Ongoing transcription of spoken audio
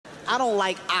I don't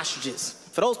like ostriches.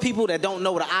 For those people that don't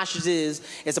know what an ostrich is,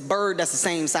 it's a bird that's the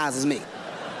same size as me.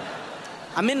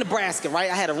 I'm in Nebraska, right?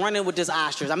 I had a run-in with this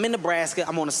ostrich. I'm in Nebraska.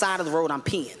 I'm on the side of the road. I'm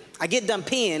peeing. I get done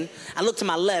peeing. I look to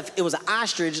my left. It was an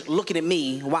ostrich looking at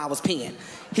me while I was peeing.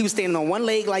 He was standing on one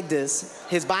leg like this.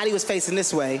 His body was facing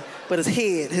this way, but his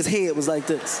head was like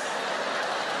this.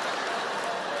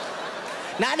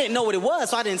 Now, I didn't know what it was,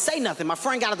 so I didn't say nothing. My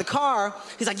friend got out of the car.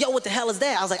 He's like, yo, what the hell is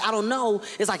that? I was like, I don't know.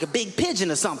 It's like a big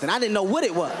pigeon or something. I didn't know what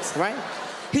it was, right?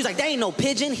 He was like, that ain't no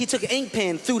pigeon. He took an ink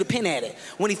pen, threw the pin at it.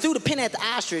 When he threw the pin at the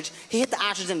ostrich, he hit the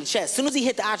ostrich in the chest. As soon as he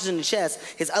hit the ostrich in the chest,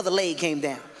 his other leg came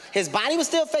down. His body was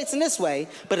still facing this way,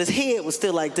 but his head was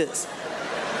still like this.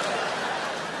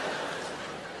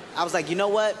 I was like, you know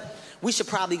what? We should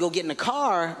probably go get in the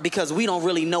car because we don't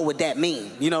really know what that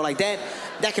means. You know, like that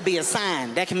could be a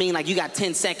sign. That could mean like you got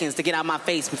 10 seconds to get out of my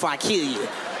face before I kill you.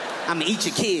 I'm gonna eat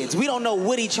your kids. We don't know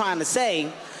what he's trying to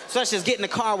say, so let's just get in the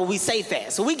car where we safe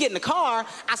at. So we get in the car,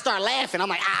 I start laughing. I'm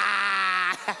like,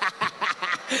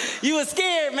 you was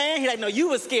scared, man. He's like, no, you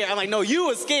was scared. I'm like, no, you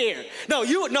was scared. No,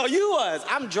 you was.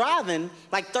 I'm driving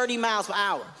like 30 miles per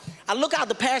hour. I look out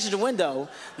the passenger window.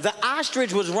 The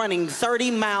ostrich was running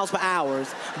 30 miles per hour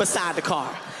beside the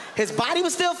car. His body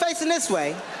was still facing this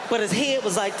way, but his head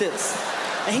was like this.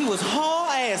 And he was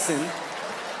haul-assing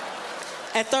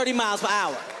at 30 miles per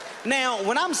hour. Now,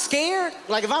 when I'm scared,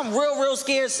 like if I'm real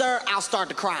scared, sir, I'll start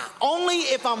to cry. Only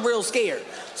if I'm real scared.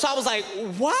 So I was like,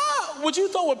 why would you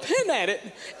throw a pin at it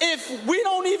if we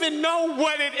don't even know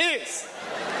what it is?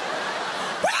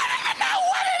 We don't even know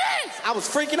what it is! I was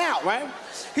freaking out, right?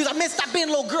 He was like, man, stop being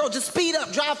a little girl, just speed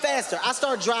up, drive faster. I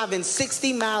started driving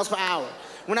 60 miles per hour.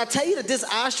 When I tell you that this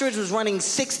ostrich was running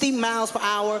 60 miles per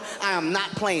hour, I am not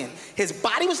playing. His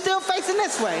body was still facing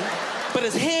this way, but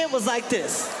his head was like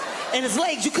this. And his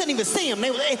legs, you couldn't even see them.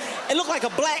 It looked like a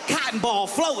black cotton ball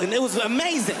floating. It was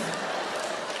amazing.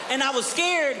 And I was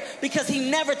scared because he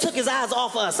never took his eyes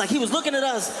off us. Like he was looking at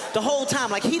us the whole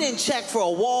time. Like he didn't check for a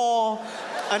wall,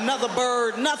 another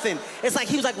bird, nothing. It's like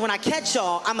he was like, when I catch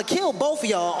y'all, I'm gonna kill both of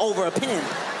y'all over a pin.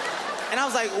 And I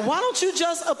was like, why don't you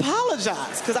just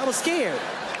apologize? Because I was scared.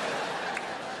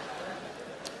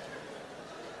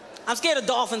 I'm scared of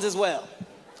dolphins as well.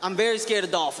 I'm very scared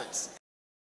of dolphins.